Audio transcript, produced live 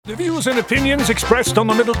The views and opinions expressed on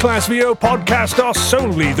the Middle Class VO podcast are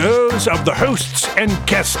solely those of the hosts and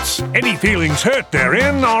guests. Any feelings hurt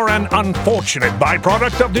therein are an unfortunate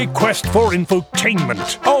byproduct of the quest for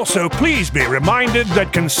infotainment. Also, please be reminded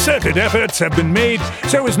that concerted efforts have been made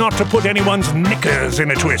so as not to put anyone's knickers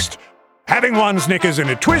in a twist. Having one's knickers in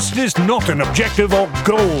a twist is not an objective or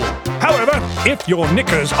goal. However, if your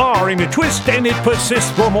knickers are in a twist and it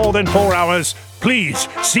persists for more than 4 hours, please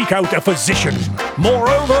seek out a physician.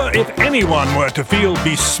 Moreover, if anyone were to feel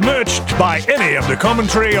besmirched by any of the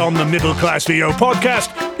commentary on the Middle Class VO podcast,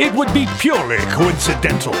 it would be purely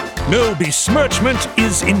coincidental. No besmirchment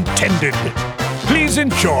is intended. Please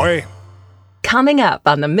enjoy. Coming up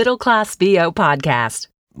on the Middle Class VO podcast.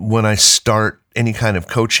 When I start any kind of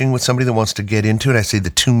coaching with somebody that wants to get into it, I say the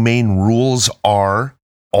two main rules are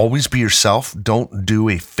always be yourself. Don't do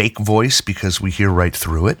a fake voice because we hear right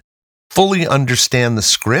through it. Fully understand the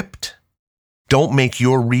script. Don't make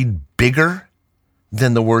your read bigger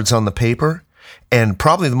than the words on the paper. And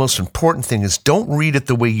probably the most important thing is don't read it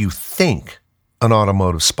the way you think an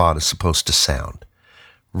automotive spot is supposed to sound.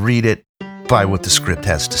 Read it by what the script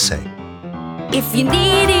has to say. If you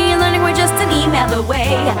need e-learning, we're just an email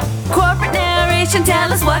away. Corporate narration,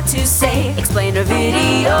 tell us what to say. Explainer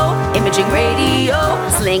video, imaging radio,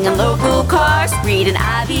 slinging local cars, reading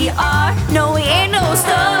IVR. No, we ain't no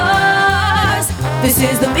stars. This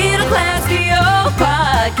is the Middle Class VO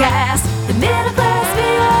podcast. The Middle Class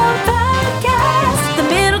VO podcast. The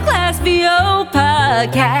Middle Class VO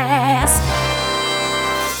podcast.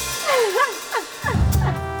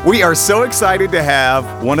 We are so excited to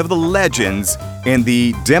have one of the legends in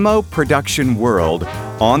the demo production world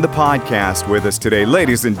on the podcast with us today.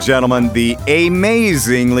 Ladies and gentlemen, the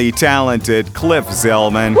amazingly talented Cliff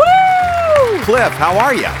ZELLMAN. Woo! Cliff, how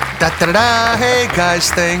are you? Da-da-da-da. Hey,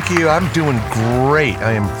 guys, thank you. I'm doing great.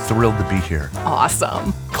 I am thrilled to be here.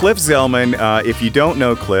 Awesome. Cliff ZELLMAN, if you don't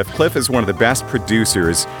know Cliff is one of the best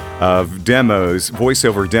producers of demos,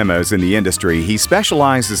 voiceover demos in the industry. He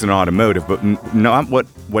specializes in automotive, but not what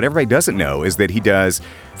everybody doesn't know is that he does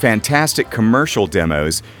fantastic commercial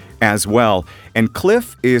demos as well. And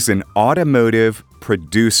Cliff is an automotive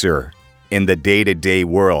producer in the day-to-day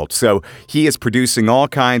world. So he is producing all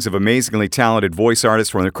kinds of amazingly talented voice artists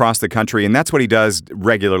from across the country, and that's what he does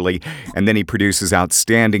regularly. And then he produces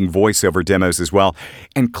outstanding voiceover demos as well.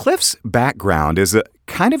 And Cliff's background is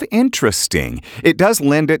kind of interesting. It does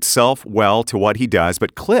lend itself well to what he does,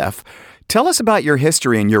 but Cliff, tell us about your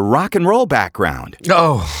history and your rock and roll background.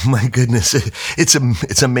 Oh, my goodness.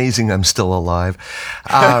 It's amazing I'm still alive.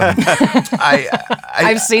 I've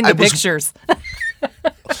seen the pictures.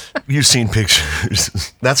 You've seen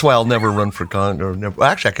pictures. That's why I'll never run for Congress.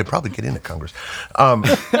 Actually, I could probably get into Congress.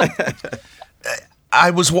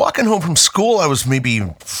 I was walking home from school. I was maybe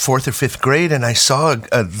 4th or 5th grade, and I saw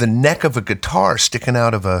the neck of a guitar sticking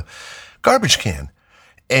out of a garbage can.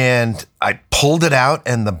 And I pulled it out,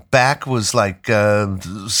 and the back was like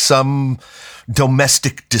some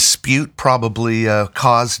domestic dispute probably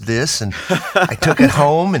caused this. And I took it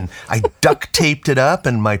home, and I duct taped it up,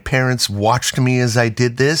 and my parents watched me as I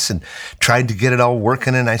did this and tried to get it all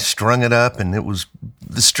working, and I strung it up, and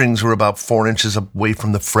the strings were about 4 inches away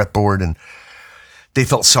from the fretboard, and they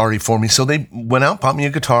felt sorry for me. So they went out, bought me a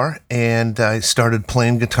guitar, and I started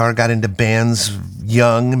playing guitar, got into bands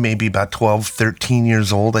young, maybe about 12, 13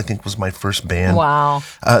 years old, I think was my first band. Wow.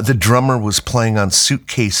 The drummer was playing on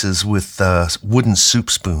suitcases with wooden soup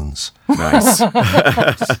spoons. Nice.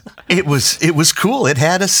 It was cool. It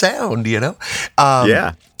had a sound, you know?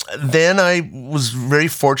 Yeah. Then I was very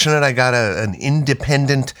fortunate. I got an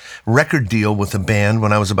independent record deal with a band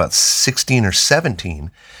when I was about 16 or 17.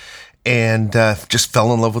 And just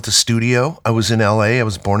fell in love with the studio. I was in L.A. I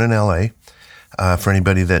was born in L.A. For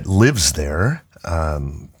anybody that lives there,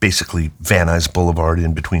 basically Van Nuys Boulevard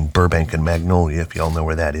in between Burbank and Magnolia, if you all know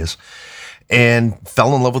where that is. And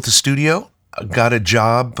fell in love with the studio. Got a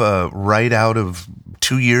job right out of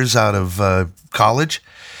 2 years out of college.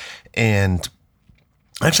 And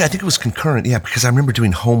actually, I think it was concurrent. Yeah, because I remember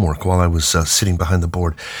doing homework while I was sitting behind the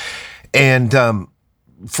board. And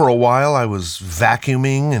for a while, I was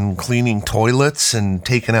vacuuming and cleaning toilets and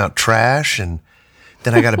taking out trash. And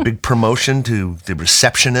then I got a big promotion to the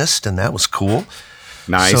receptionist, and that was cool.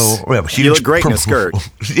 Nice. So we have a huge you look great in a skirt.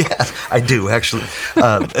 Yeah, I do, actually.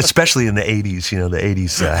 Especially in the 80s. You know, the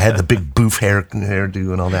 80s had the big boof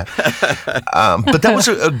hairdo and all that. But that was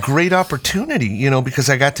a great opportunity, you know,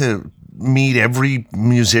 because I got to meet every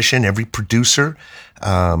musician, every producer,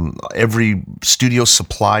 every studio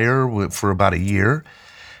supplier for about a year.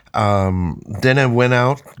 Then I went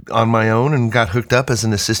out on my own and got hooked up as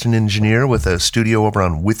an assistant engineer with a studio over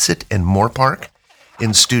on Whitsett and Moore Park.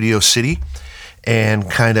 in Studio City and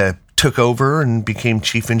kind of took over and became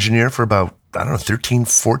chief engineer for about, 13,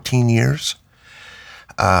 14 years.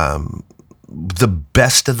 The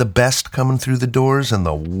best of the best coming through the doors and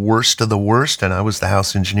the worst of the worst, and I was the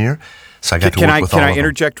house engineer, so I got to work with all of them. Can I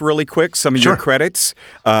interject really quick some of your credits?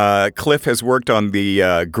 Cliff has worked on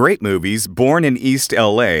the great movies, Born in East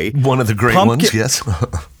L.A. One of the great ones, yes.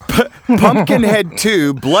 Pumpkinhead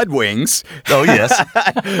 2, Blood Wings. Oh, yes.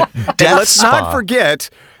 Let's not forget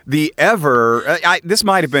this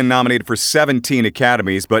might have been nominated for 17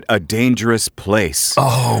 Academies, but A Dangerous Place.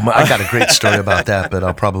 Oh, I got a great story about that, but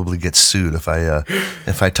I'll probably get sued if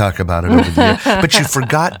I talk about it over the year. But you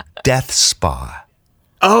forgot Death Spa.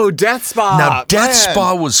 Oh, Death Spa. Now, Death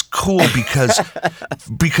Spa was cool because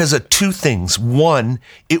of two things. One,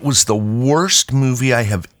 it was the worst movie I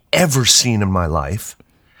have ever seen in my life.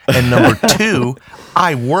 And number two,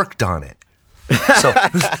 I worked on it. So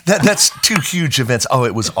that's two huge events. Oh,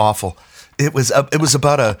 it was awful. It was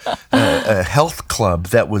about a health club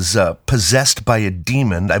that was possessed by a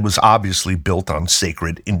demon. It was obviously built on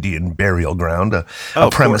sacred Indian burial ground, a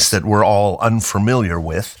premise that we're all unfamiliar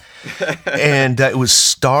with. And it was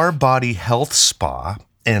Star Body Health Spa,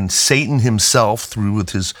 and Satan himself threw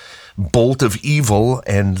with his bolt of evil,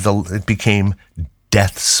 and it became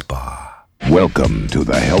Death Spa. Welcome to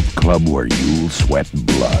the health club where you'll sweat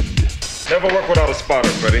blood. Never work without a spotter,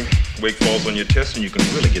 Freddie. Weight falls on your chest and you can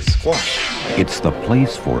really get squashed. It's the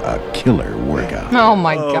place for a killer workout. Oh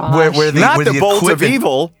my God! Where the bolts of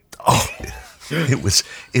evil. Oh, it was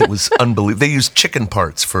unbelievable. They used chicken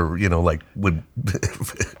parts for it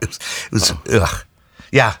was ugh.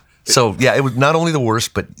 Yeah. So yeah, it was not only the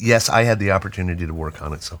worst, but yes, I had the opportunity to work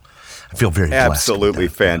on it. So I feel very blessed. Absolutely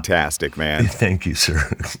fantastic, man. Thank you, sir.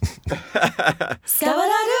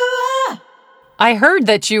 I heard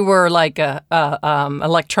that you were like a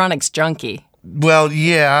electronics junkie. Well,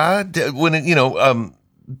 yeah, when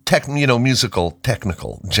musical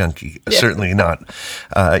technical junkie. Yeah. Certainly not,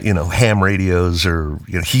 ham radios or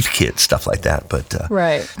Heathkit stuff like that. But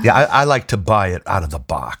right, yeah, I like to buy it out of the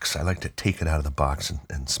box. I like to take it out of the box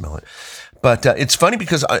and smell it. But it's funny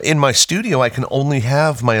because in my studio I can only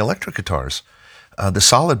have my electric guitars, the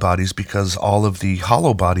solid bodies, because all of the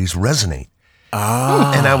hollow bodies resonate.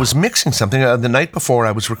 And I was mixing something the night before.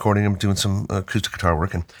 I was recording. I'm doing some acoustic guitar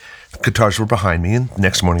work, and the guitars were behind me. And the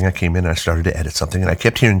next morning, I came in and I started to edit something, and I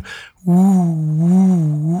kept hearing "ooh,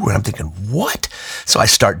 ooh," and I'm thinking, "What?" So I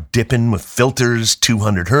start dipping with filters,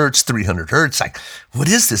 200 hertz, 300 hertz. Like, what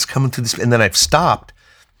is this coming through this? And then I've stopped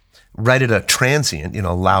right at a transient,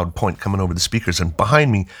 a loud point coming over the speakers, and behind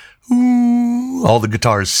me, ooh, all the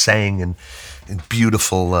guitars sang in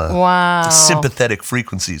beautiful, sympathetic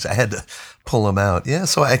frequencies. I had to pull them out. Yeah,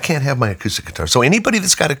 so I can't have my acoustic guitar. So anybody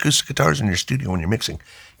that's got acoustic guitars in your studio when you're mixing,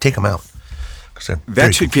 take them out.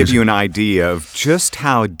 That should give you an idea of just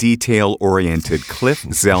how detail-oriented Cliff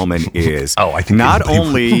ZELLMAN is. Oh, I think not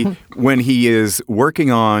only when he is working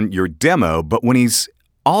on your demo, but when he's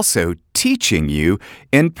also teaching you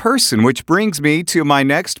in person, which brings me to my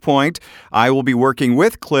next point. I will be working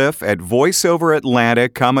with Cliff at VoiceOver Atlanta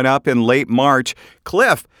coming up in late March.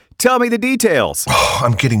 Cliff, tell me the details. Oh,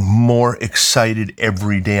 I'm getting more excited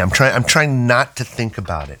every day. I'm trying not to think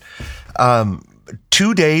about it.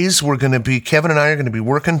 2 days, Kevin and I are going to be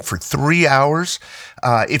working for 3 hours.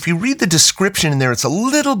 If you read the description in there, it's a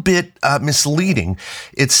little bit misleading.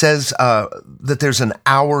 It says that there's an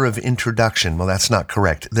hour of introduction. Well, that's not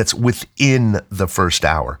correct. That's within the first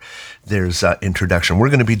hour. There's introduction. We're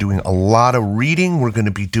going to be doing a lot of reading. We're going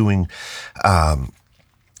to be doing,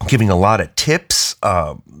 giving a lot of tips.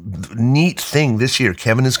 Neat thing this year,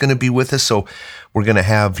 Kevin is going to be with us. So we're going to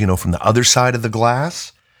have, from the other side of the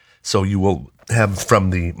glass. So you will have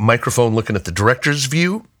from the microphone looking at the director's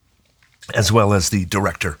view, as well as the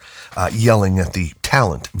director yelling at the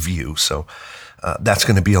talent view. So that's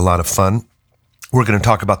going to be a lot of fun. We're going to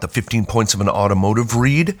talk about the 15 points of an automotive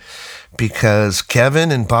read, because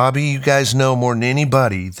Kevin and Bobby, you guys know more than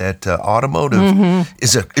anybody that automotive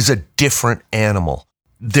is a different animal.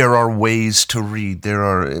 There are ways to read. There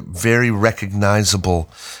are very recognizable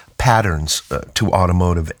patterns to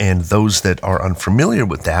automotive, and those that are unfamiliar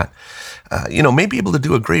with that, may be able to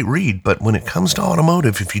do a great read. But when it comes to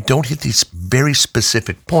automotive, if you don't hit these very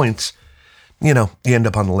specific points, you end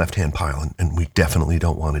up on the left-hand pile, and we definitely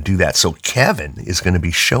don't want to do that. So Kevin is going to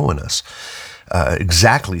be showing us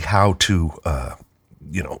exactly how to,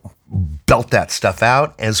 belt that stuff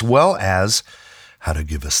out, as well as how to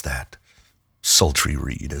give us that sultry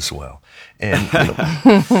read as well. And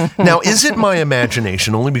now, is it my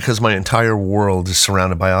imagination, only because my entire world is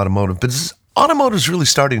surrounded by automotive, but automotive is really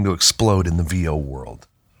starting to explode in the VO world?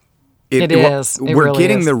 It is. It We're really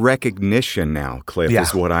getting is. the recognition now, Cliff, Yeah.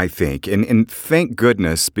 is what I think. And thank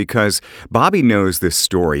goodness, because Bobby knows this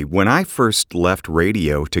story. When I first left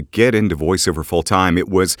radio to get into voiceover full time, it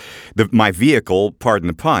was my vehicle, pardon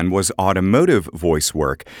the pun, was automotive voice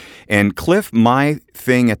work. And Cliff, my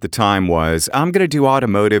thing at the time was, I'm going to do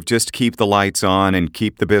automotive, just keep the lights on and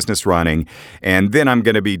keep the business running. And then I'm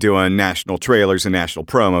going to be doing national trailers and national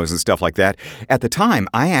promos and stuff like that. At the time,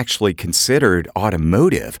 I actually considered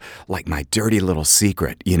automotive like my dirty little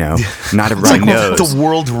secret, Not everybody knows. The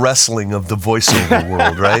world wrestling of the voiceover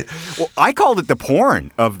world, right? Well, I called it the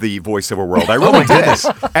porn of the voiceover world. I really did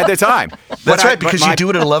at the time. That's right, because you do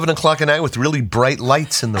it at 11 o'clock at night with really bright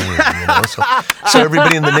lights in the room, So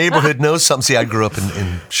everybody in the neighborhood knows something. See, I grew up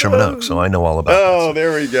in Sherman Oaks, so I know all about Oh,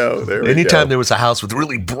 there we go. Anytime there was a house with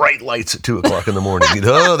really bright lights at 2 o'clock in the morning,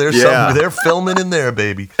 there's something. They're filming in there,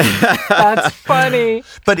 baby. That's funny.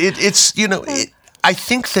 But it's I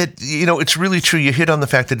think that, it's really true. You hit on the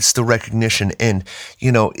fact that it's the recognition. And,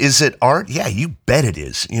 is it art? Yeah, you bet it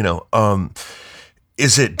is.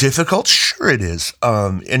 Is it difficult? Sure it is.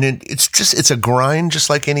 And it's a grind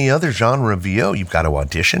just like any other genre of VO. You've got to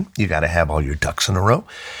audition. You got to have all your ducks in a row.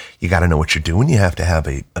 You got to know what you're doing. You have to have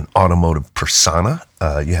an automotive persona.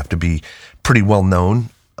 You have to be pretty well known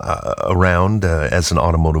around as an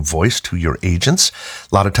automotive voice to your agents.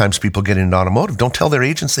 A lot of times people get into automotive, don't tell their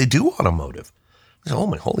agents they do automotive. They say, oh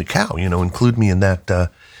my, holy cow, include me in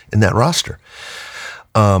that roster.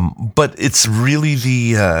 But it's really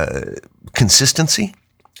the consistency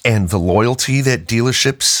and the loyalty that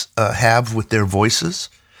dealerships have with their voices.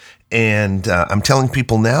 And I'm telling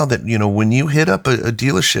people now that, when you hit up a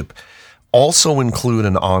dealership, also include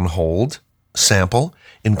an on-hold sample,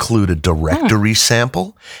 include a directory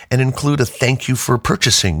sample, and include a thank you for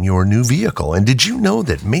purchasing your new vehicle. And did you know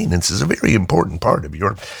that maintenance is a very important part of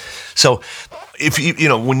your... So if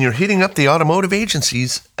when you're hitting up the automotive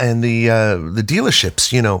agencies and the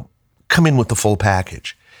dealerships, come in with the full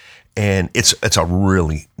package. And it's a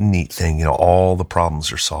really neat thing. All the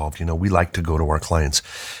problems are solved. We like to go to our clients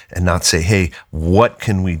and not say, hey, what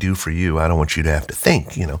can we do for you? I don't want you to have to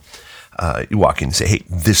think, You walk in and say, hey,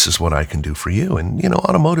 this is what I can do for you. And,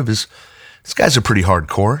 automotive these guys are pretty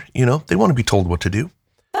hardcore. They want to be told what to do.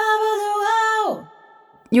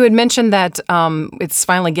 You had mentioned that it's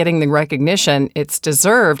finally getting the recognition it's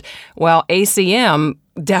deserved. Well, ACM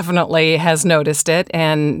definitely has noticed it,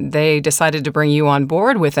 and they decided to bring you on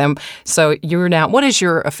board with them. So you're now, what is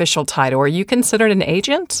your official title? Are you considered an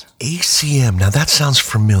agent? ACM. Now that sounds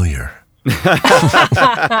familiar.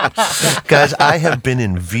 Guys, I have been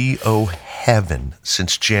in VO heaven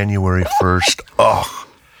since January 1st. Oh,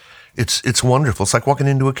 it's wonderful. It's like walking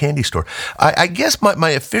into a candy store. I guess my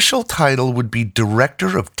official title would be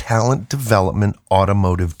Director of Talent Development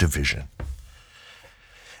Automotive Division.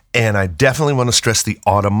 And I definitely want to stress the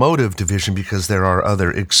automotive division because there are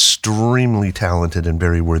other extremely talented and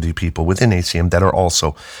very worthy people within ACM that are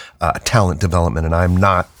also talent development. And I'm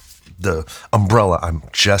not the umbrella. I'm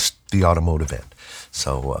just the automotive end.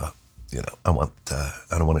 So, I don't want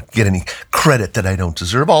to get any credit that I don't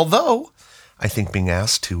deserve. Although I think being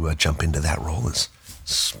asked to jump into that role is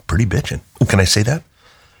pretty bitchin'. Can I say that?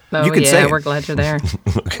 Oh, You can say it. we're glad you're there.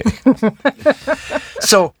 Okay.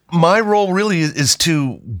 So my role really is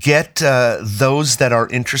to get those that are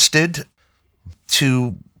interested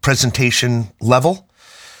to presentation level.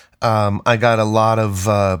 I got a lot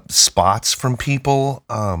of spots from people.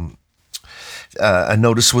 A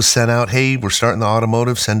notice was sent out. Hey, we're starting the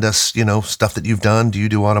automotive. Send us, stuff that you've done. Do you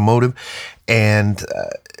do automotive? And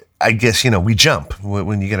I guess, we jump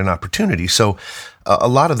when you get an opportunity. So a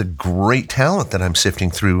lot of the great talent that I'm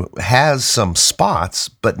sifting through has some spots,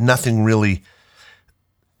 but nothing really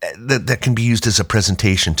that can be used as a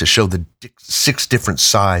presentation to show the 6 different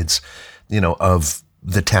sides, of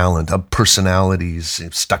the talent, of personalities,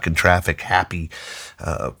 stuck in traffic, happy,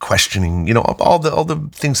 questioning, all the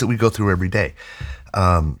things that we go through every day,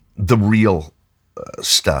 the real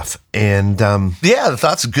stuff. And the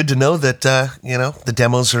thought's good to know that the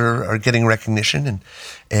demos are getting recognition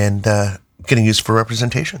and getting used for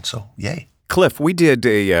representation. So yay. Cliff, we did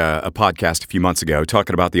a podcast a few months ago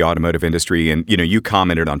talking about the automotive industry, and you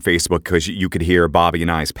commented on Facebook because you could hear Bobby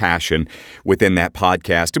and I's passion within that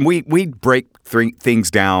podcast, and we break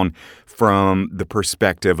things down from the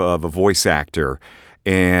perspective of a voice actor.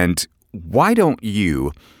 And why don't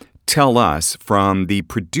you tell us from the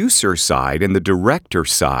producer side and the director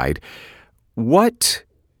side what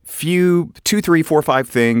 2, 3, 4, 5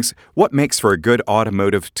 things, what makes for a good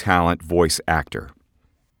automotive talent voice actor?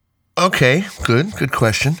 Okay, good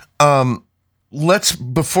question.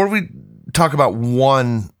 Before we talk about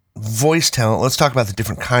one voice talent, let's talk about the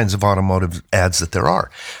different kinds of automotive ads that there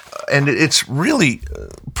are. And it's really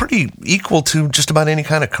pretty equal to just about any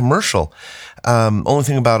kind of commercial. Only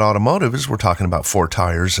thing about automotive is we're talking about 4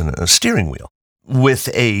 tires and a steering wheel. With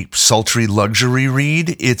a sultry luxury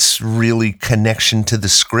read, it's really connection to the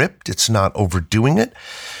script. It's not overdoing it.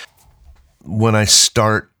 When I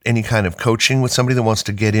start any kind of coaching with somebody that wants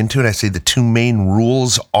to get into it, I say the 2 main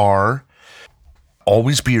rules are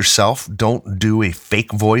always be yourself. Don't do a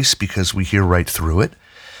fake voice because we hear right through it.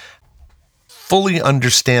 Fully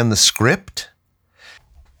understand the script.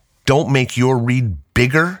 Don't make your read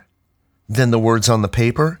bigger than the words on the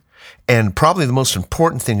paper. And probably the most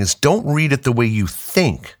important thing is don't read it the way you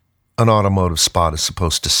think an automotive spot is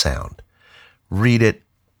supposed to sound. Read it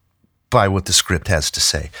by what the script has to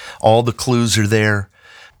say. All the clues are there.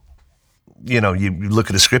 You know, you look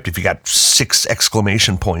at a script, if you got 6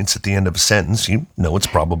 exclamation points at the end of a sentence, you know it's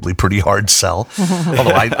probably pretty hard sell.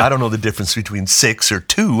 Although I don't know the difference between 6 or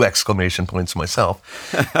 2 exclamation points myself.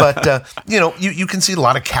 But, you can see a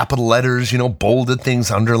lot of capital letters, bolded things,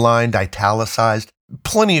 underlined, italicized.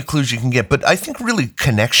 Plenty of clues you can get. But I think really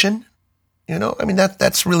connection,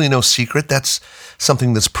 that's really no secret. That's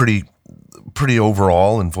something that's pretty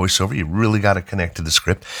overall in voiceover. You really got to connect to the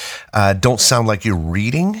script. Don't sound like you're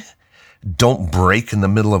reading. Don't break in the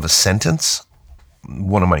middle of a sentence.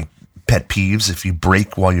 One of my pet peeves, if you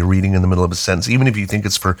break while you're reading in the middle of a sentence, even if you think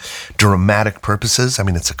it's for dramatic purposes,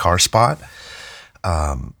 it's a car spot.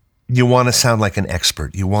 You want to sound like an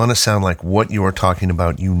expert. You want to sound like what you are talking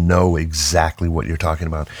about. You know exactly what you're talking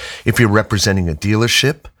about. If you're representing a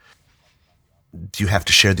dealership, you have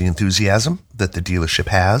to share the enthusiasm that the dealership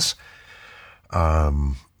has.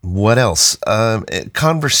 What else?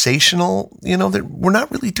 Conversational, we're not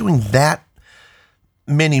really doing that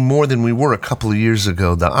many more than we were a couple of years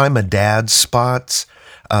ago. The I'm a dad spots,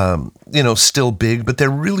 still big, but they're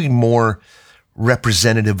really more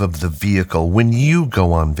representative of the vehicle when you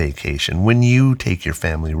go on vacation, when you take your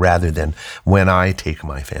family, rather than when I take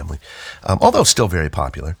my family. Although still very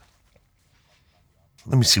popular.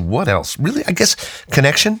 Let me see what else. Really, I guess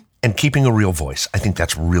connection and keeping a real voice. I think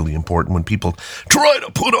that's really important when people try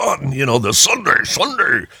to put on, the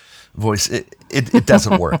Sunday voice. It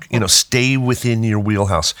doesn't work. Stay within your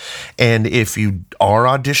wheelhouse. And if you are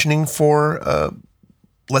auditioning for,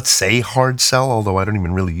 let's say, hard sell, although I don't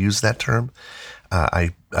even really use that term,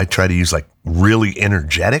 I try to use like really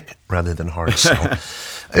energetic rather than hard sell.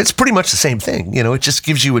 It's pretty much the same thing. It just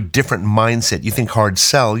gives you a different mindset. You think hard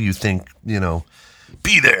sell, you think,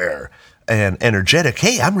 be there. And energetic,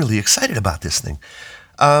 hey, I'm really excited about this thing.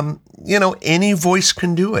 Any voice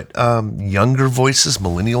can do it. Younger voices,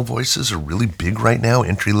 millennial voices are really big right now,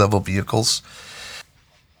 entry-level vehicles.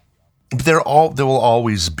 There will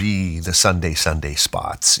always be the Sunday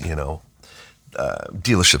spots,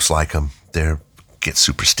 dealerships like them. They get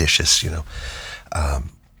superstitious,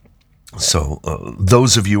 So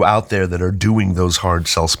those of you out there that are doing those hard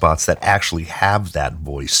sell spots that actually have that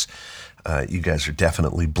voice, you guys are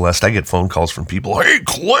definitely blessed. I get phone calls from people. Hey,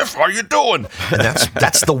 Cliff, how you doing? And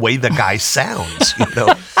that's the way the guy sounds.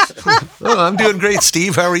 Oh, I'm doing great,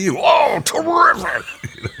 Steve. How are you? Oh, terrific.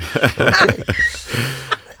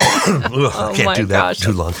 I can't do that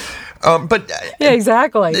too long. Yeah,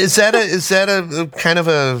 exactly. Is that a kind of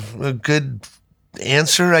a good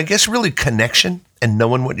answer? I guess really connection and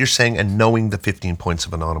knowing what you're saying and knowing the 15 points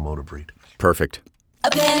of an automotive read. Perfect.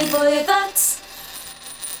 A penny for your thoughts.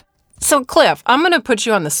 So, Cliff, I'm going to put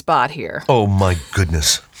you on the spot here. Oh, my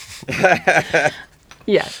goodness.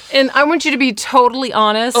 Yeah. And I want you to be totally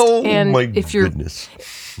honest. Oh, and my goodness.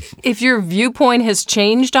 If your viewpoint has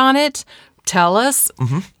changed on it, tell us.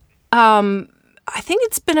 Mm-hmm. I think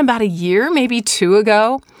it's been about a year, maybe 2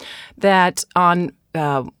 ago, that on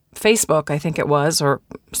Facebook, I think it was, or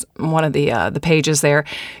one of the pages there,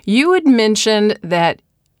 you had mentioned that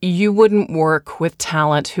you wouldn't work with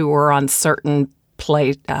talent who were on certain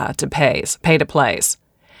pay to plays.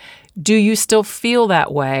 Do you still feel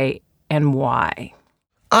that way, and why?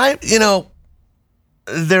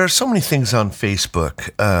 There are so many things on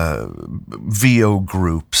Facebook, VO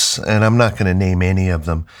groups, and I'm not going to name any of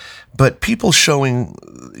them, but people showing,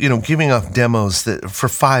 giving off demos that for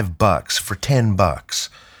 $5, for $10.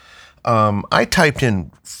 I typed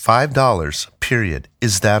in $5, period.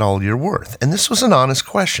 Is that all you're worth? And this was an honest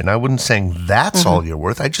question. I wasn't saying that's all you're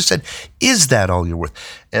worth. I just said, is that all you're worth?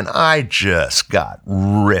 And I just got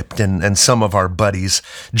ripped. And some of our buddies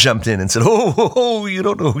jumped in and said, oh, you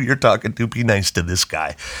don't know who you're talking to. Be nice to this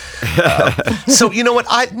guy. So you know what?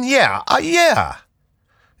 Yeah.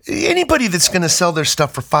 Anybody that's going to sell their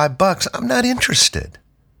stuff for $5, I'm not interested.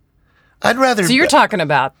 I'd rather. So you're talking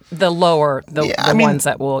about the lower, the ones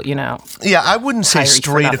that will, Yeah, I wouldn't say hire you for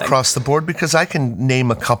straight nothing. across the board because I can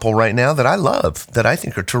name a couple right now that I love, that I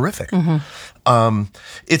think are terrific. Mm-hmm.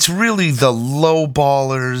 It's really the low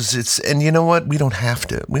ballers. And you know what? We don't have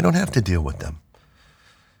to deal with them.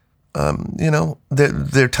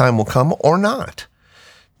 Their time will come or not.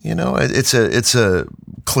 It's a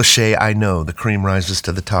cliche. I know the cream rises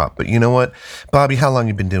to the top, but you know what, Bobby, how long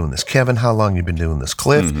you been doing this? Kevin, how long you been doing this?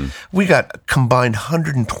 Cliff, we got a combined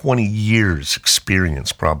 120 years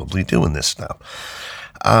experience probably doing this stuff.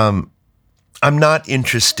 I'm not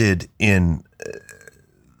interested in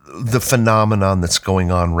the phenomenon that's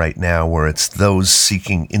going on right now where it's those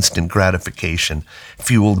seeking instant gratification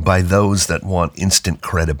fueled by those that want instant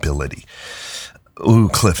credibility. Ooh,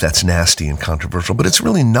 Cliff, that's nasty and controversial, but it's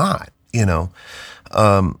really not, the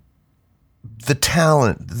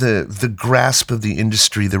talent, the grasp of the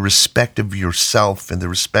industry, the respect of yourself and the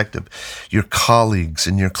respect of your colleagues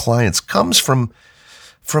and your clients comes from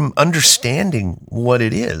understanding what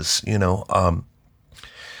it is,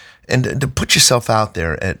 and to put yourself out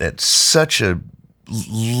there at such a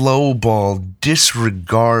lowball,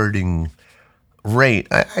 disregarding rate,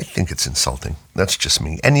 I think it's insulting. That's just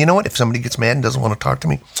me. And you know what? If somebody gets mad and doesn't want to talk to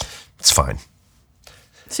me, it's fine.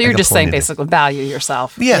 So you're just saying basically value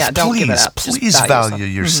yourself. Yes, don't give it up. Please value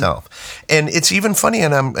yourself. Mm-hmm. And it's even funny,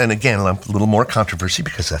 and again, I'm a little more controversy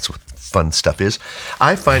because that's what fun stuff is.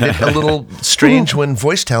 I find it a little strange when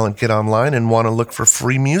voice talent get online and want to look for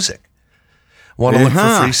free music. Want to look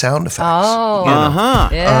for free sound effects. Oh,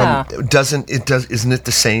 yeah. Isn't it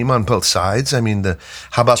the same on both sides? I mean,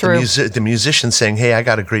 how about the musician saying, "Hey, I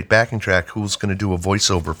got a great backing track. Who's going to do a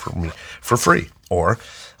voiceover for me for free?" Or,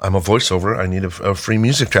 "I'm a voiceover. I need a free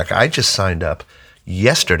music track." I just signed up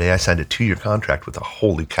yesterday. I signed a 2-year contract with a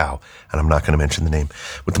holy cow, and I'm not going to mention the name,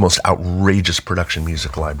 with the most outrageous production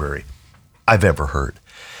music library I've ever heard,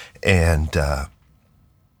 and.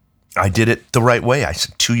 I did it the right way. I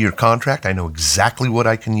said 2-year contract. I know exactly what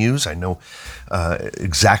I can use. I know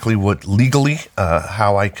exactly what legally,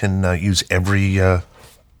 how I can use every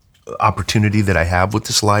opportunity that I have with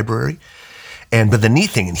this library. But the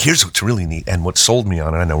neat thing, and here's what's really neat, and what sold me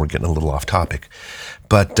on it, I know we're getting a little off topic,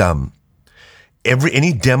 but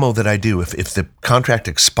any demo that I do, if the contract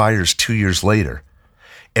expires 2 years later,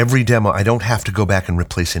 every demo, I don't have to go back and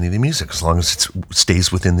replace any of the music as long as it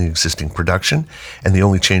stays within the existing production. And the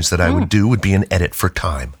only change that I would do would be an edit for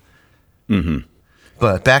time. Mm-hmm.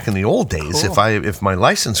 But back in the old days, if my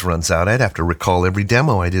license runs out, I'd have to recall every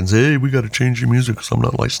demo I did and say, "Hey, we got to change your music because I'm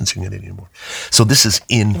not licensing it anymore." So this is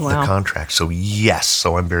in the contract. So yes,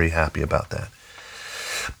 so I'm very happy about that.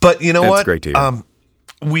 But you know what? That's great to hear.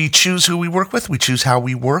 We choose who we work with. We choose how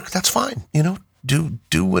we work. That's fine. Do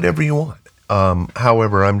whatever you want.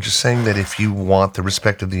 However, I'm just saying that if you want the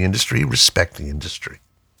respect of the industry, respect the industry.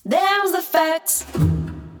 Them's the facts.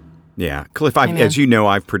 Yeah. Cliff, as you know,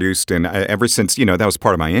 I've produced, and ever since, that was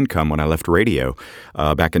part of my income when I left radio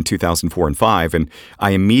back in 2004 and 2005, and I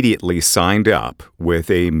immediately signed up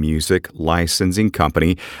with a music licensing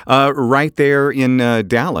company right there in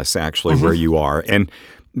Dallas, actually, where you are. And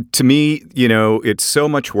to me, it's so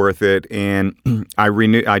much worth it, and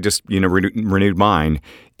I just renewed mine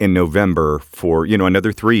in November for,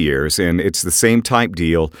 another 3 years. And it's the same type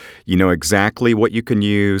deal. You know exactly what you can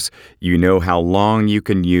use. You know how long you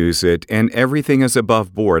can use it. And everything is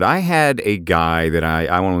above board. I had a guy that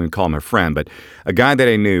I won't even call him a friend, but a guy that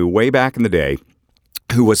I knew way back in the day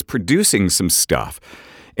who was producing some stuff.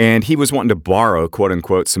 And he was wanting to borrow, quote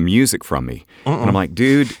unquote, some music from me. And I'm like,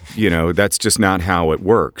 dude, that's just not how it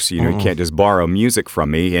works. You can't just borrow music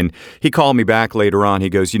from me. And he called me back later on. He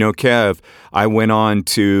goes, Kev, I went on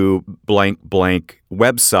to blank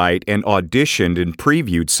website and auditioned and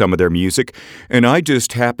previewed some of their music. And I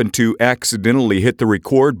just happened to accidentally hit the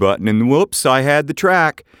record button and whoops, I had the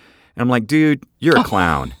track. And I'm like, dude, you're a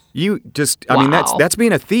clown. You just, I mean, that's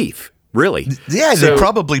being a thief. Really? Yeah, they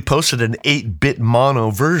probably posted an 8-bit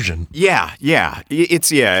mono version. Yeah. It's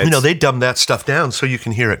they dumb that stuff down so you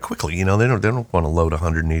can hear it quickly. They don't want to load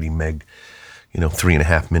 180 meg,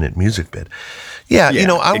 3.5 minute music bit. Yeah,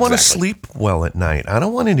 I want to sleep well at night. I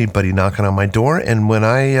don't want anybody knocking on my door. And when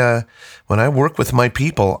I work with my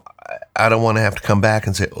people, I don't want to have to come back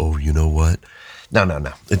and say, "Oh, you know what?" No.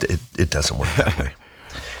 It doesn't work that way.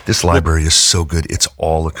 This library is so good. It's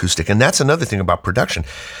all acoustic. And that's another thing about production.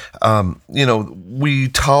 We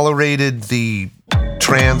tolerated the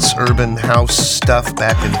trans-urban house stuff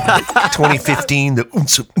back in 2015, the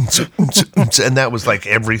oomps, and that was like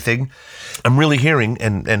everything. I'm really hearing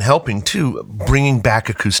and helping, too, bringing back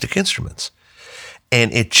acoustic instruments.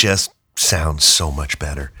 And it just sounds so much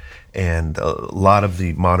better. And a lot of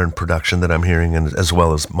the modern production that I'm hearing, and as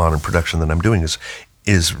well as modern production that I'm doing,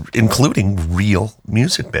 is including real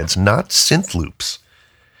music beds, not synth loops.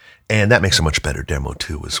 And that makes a much better demo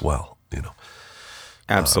too, as well.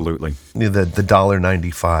 Absolutely. The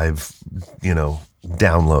 $1.95,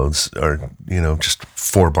 downloads are, just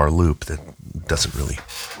 4-bar loop that doesn't really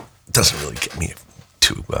get me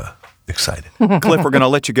too excited. Cliff, we're going to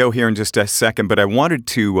let you go here in just a second, but I wanted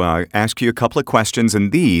to ask you a couple of questions,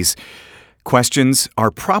 and these questions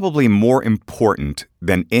are probably more important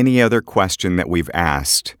than any other question that we've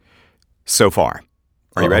asked so far.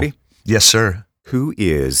 Are you ready? Yes, sir. Who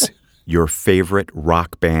is your favorite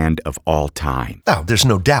rock band of all time? Oh, there's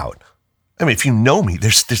no doubt. I mean, if you know me,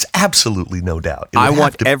 there's absolutely no doubt. I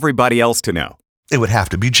want everybody else to know. It would have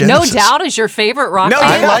to be Genesis. No Doubt is your favorite rock band?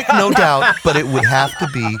 I like No Doubt, but it would have to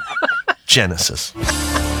be Genesis.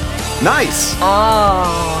 Nice.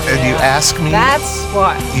 Oh, And you ask me. that's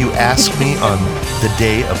what. You asked me on the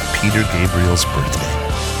day of Peter Gabriel's birthday.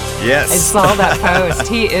 Yes. I saw that post.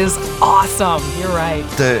 He is awesome. You're right.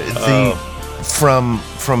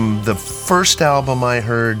 From the first album I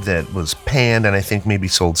heard that was panned and I think maybe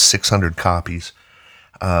sold 600 copies.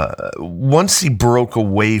 Once he broke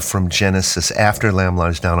away from Genesis after Lamb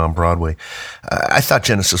Lies Down on Broadway, I thought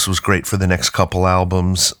Genesis was great for the next couple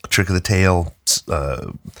albums, Trick of the Tail,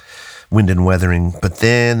 Wind and Weathering, but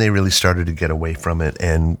then they really started to get away from it,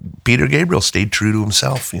 and Peter Gabriel stayed true to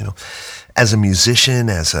himself, as a musician,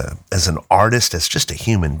 as an artist, as just a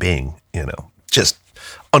human being, just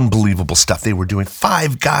unbelievable stuff they were doing.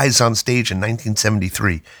 5 guys on stage in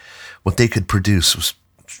 1973. What they could produce was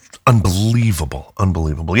unbelievable.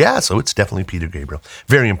 Yeah, so it's definitely Peter Gabriel.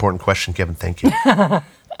 Very important question, Kevin. Thank you.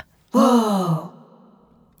 Whoa.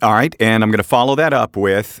 All right, and I'm going to follow that up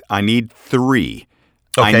with, I need 3.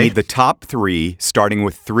 Okay. I need the top 3, starting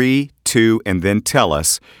with 3, 2, and then tell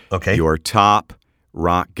us your top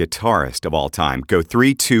rock guitarist of all time. Go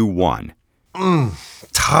 3, 2, 1.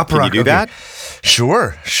 Top Can rock. you do that?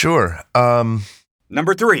 Sure.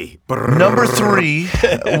 Number 3. Number 3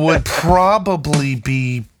 would probably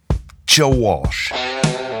be Joe Walsh.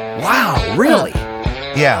 Wow, really?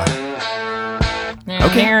 Yeah.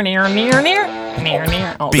 Okay. Near.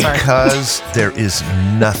 Oh, sorry. Because there is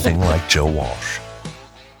nothing like Joe Walsh.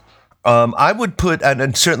 I would put,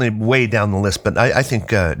 and certainly way down the list, but I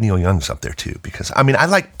think Neil Young's up there too, because, I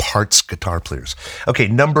like parts guitar players. Okay,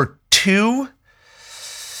 number 2,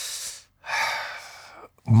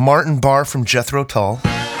 Martin Barr from Jethro Tull.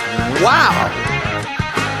 Wow.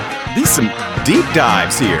 These some deep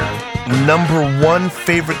dives here. Number 1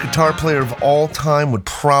 favorite guitar player of all time would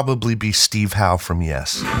probably be Steve Howe from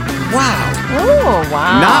Yes. Wow. Oh,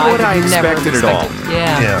 wow. Not what I never expected at all.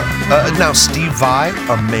 Yeah. Now, Steve Vai,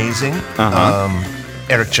 amazing.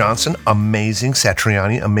 Eric Johnson, amazing.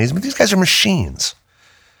 Satriani, amazing. But these guys are machines.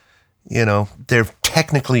 They're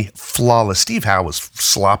technically flawless. Steve Howe was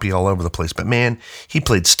sloppy all over the place, but man, he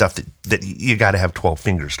played stuff that you got to have 12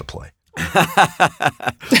 fingers to play.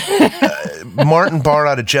 Martin Barr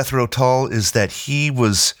out of Jethro Tull is that he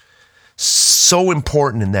was so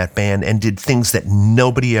important in that band and did things that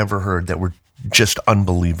nobody ever heard that were just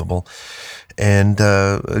unbelievable. And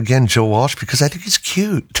again, Joe Walsh, because I think he's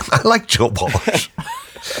cute. I like Joe Walsh.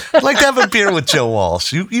 I'd like to have a beer with Joe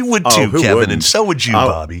Walsh. You would too, Kevin, wouldn't? and so would you,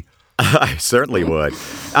 Bobby. I certainly would.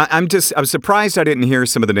 I'm surprised I didn't hear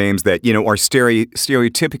some of the names that, are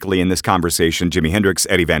stereotypically in this conversation. Jimi Hendrix,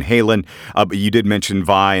 Eddie Van Halen. But you did mention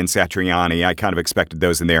Vai and Satriani. I kind of expected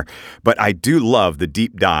those in there. But I do love the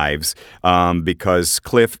deep dives because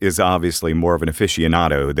Cliff is obviously more of an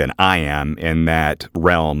aficionado than I am in that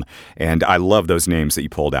realm. And I love those names that you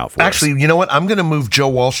pulled out for us. Actually, you know what? I'm going to move Joe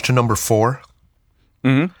Walsh to number 4.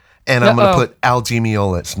 Mm-hmm. And I'm going to put Al Di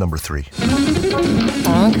Meola at number 3.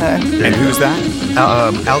 Okay. And who's that?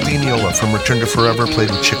 Al Di Meola from Return to Forever,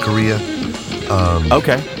 played with Chick Corea.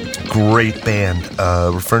 Okay. Great band.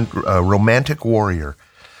 Romantic Warrior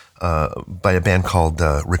by a band called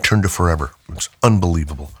Return to Forever. It's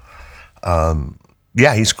unbelievable.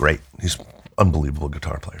 Yeah, he's great. He's an unbelievable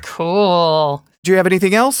guitar player. Cool. Do you have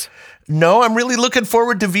anything else? No, I'm really looking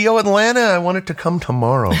forward to VO Atlanta. I want it to come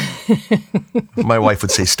tomorrow. My wife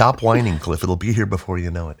would say, "Stop whining, Cliff. It'll be here before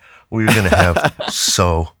you know it." We're going to have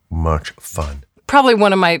so much fun. Probably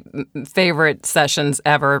one of my favorite sessions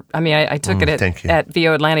ever. I took it at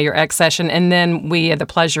VO Atlanta, your X session, and then we had the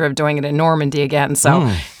pleasure of doing it in Normandy again.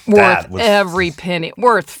 So worth every penny,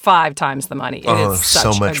 worth 5 times the money. It's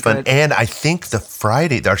so much fun. And I think the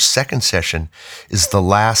Friday, our second session, is the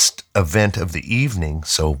last event of the evening,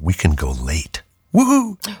 so we can go late.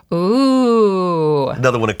 Woohoo! Ooh.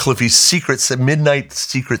 Another one of Cliffy's midnight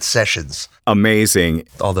secret sessions. Amazing.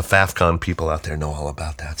 All the FAFCON people out there know all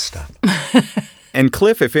about that stuff. And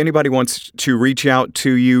Cliff, if anybody wants to reach out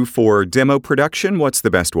to you for demo production, what's the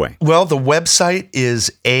best way? Well, the website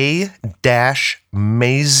is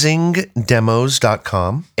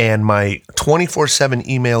a-mazingdemos.com, and my 24/7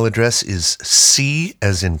 email address is C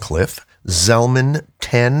as in Cliff,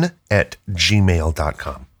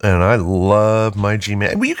 ZELLMAN10@gmail.com. And I love my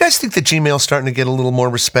Gmail. Well, you guys think that Gmail's starting to get a little more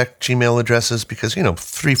respect, Gmail addresses? Because,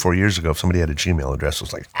 3-4 years ago, if somebody had a Gmail address, it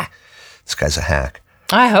was like, this guy's a hack.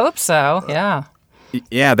 I hope so, yeah.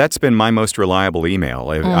 Yeah, that's been my most reliable email.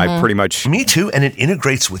 I pretty much... Me too, and it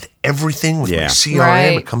integrates with everything, with my CRM.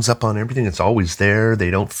 Right. It comes up on everything. It's always there. They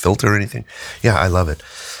don't filter anything. Yeah, I love it.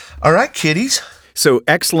 All right, kiddies. So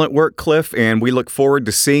excellent work, Cliff, and we look forward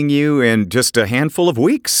to seeing you in just a handful of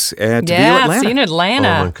weeks at VO Atlanta. See you in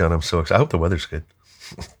Atlanta. Oh, my God, I'm so excited. I hope the weather's good.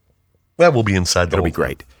 Well, we'll be inside the It'll whole be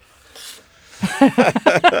great. All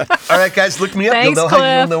right, guys, look me up. Thanks, You'll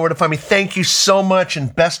Cliff. know where to find me. Thank you so much,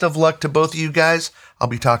 and best of luck to both of you guys. I'll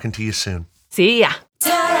be talking to you soon. See ya.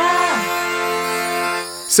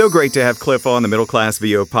 So great to have Cliff on the Middle Class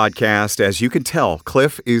VO podcast. As you can tell,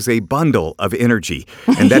 Cliff is a bundle of energy,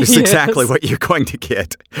 and that is exactly what you're going to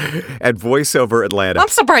get at VoiceOver Atlanta. I'm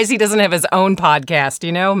surprised he doesn't have his own podcast,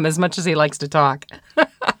 as much as he likes to talk.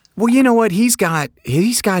 Well, you know what? He's got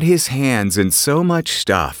his hands in so much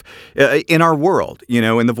stuff in our world,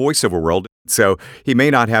 in the voiceover world. So he may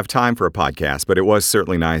not have time for a podcast, but it was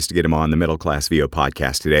certainly nice to get him on the Middle Class VO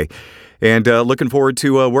podcast today. And looking forward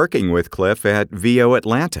to working with Cliff at VO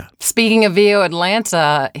Atlanta. Speaking of VO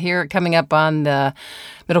Atlanta, here coming up on the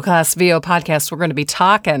Middle Class VO podcast, we're going to be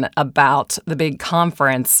talking about the big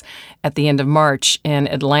conference at the end of March in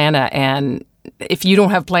Atlanta. And if you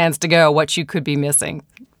don't have plans to go, what you could be missing.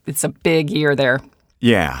 It's a big year there.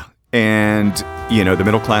 Yeah. And, the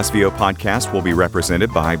Middle Class VO podcast will be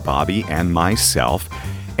represented by Bobby and myself.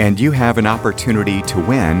 And you have an opportunity to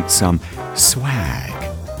win some swag.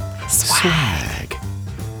 Swag.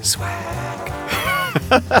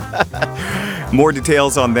 More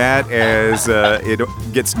details on that as it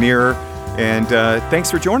gets nearer. And thanks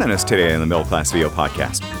for joining us today on the Middle Class VO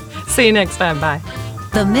podcast. See you next time. Bye.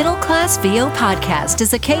 The Middle Class VO podcast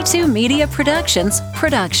is a K2 Media Productions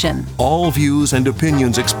production. All views and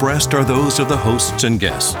opinions expressed are those of the hosts and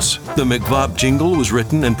guests. The McVob jingle was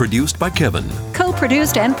written and produced by Kevin.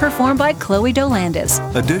 Co-produced and performed by Chloe Dolandis.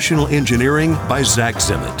 Additional engineering by Zach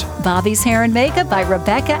Zimmett. Bobby's hair and makeup by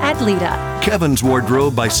Rebecca Adlita. Kevin's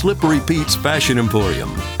wardrobe by Slippery Pete's Fashion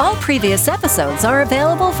Emporium. All previous episodes are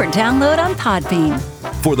available for download on Podbean.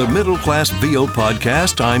 For the Middle Class VO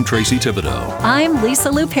podcast, I'm Tracy Thibodeau. I'm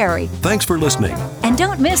Lisa Lou Perry. Thanks for listening. And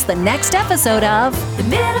don't miss the next episode of The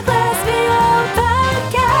Middle Class VO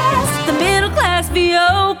Podcast. The Middle Class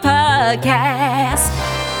VO Podcast.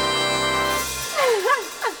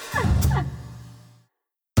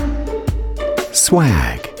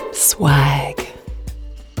 Swag. Swag.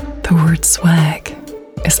 The word swag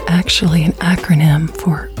is actually an acronym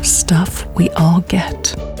for stuff we all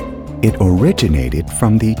get. It originated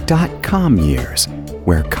from the .com years,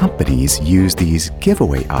 where companies use these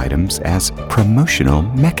giveaway items as promotional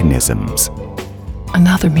mechanisms.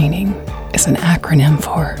 Another meaning is an acronym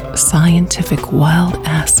for scientific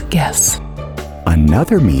wild-ass guess.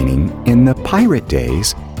 Another meaning in the pirate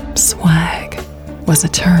days, Swag was a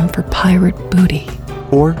term for pirate booty.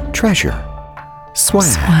 or treasure. Swag.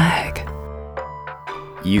 Swag.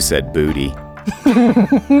 You said booty.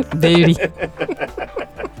 Booty.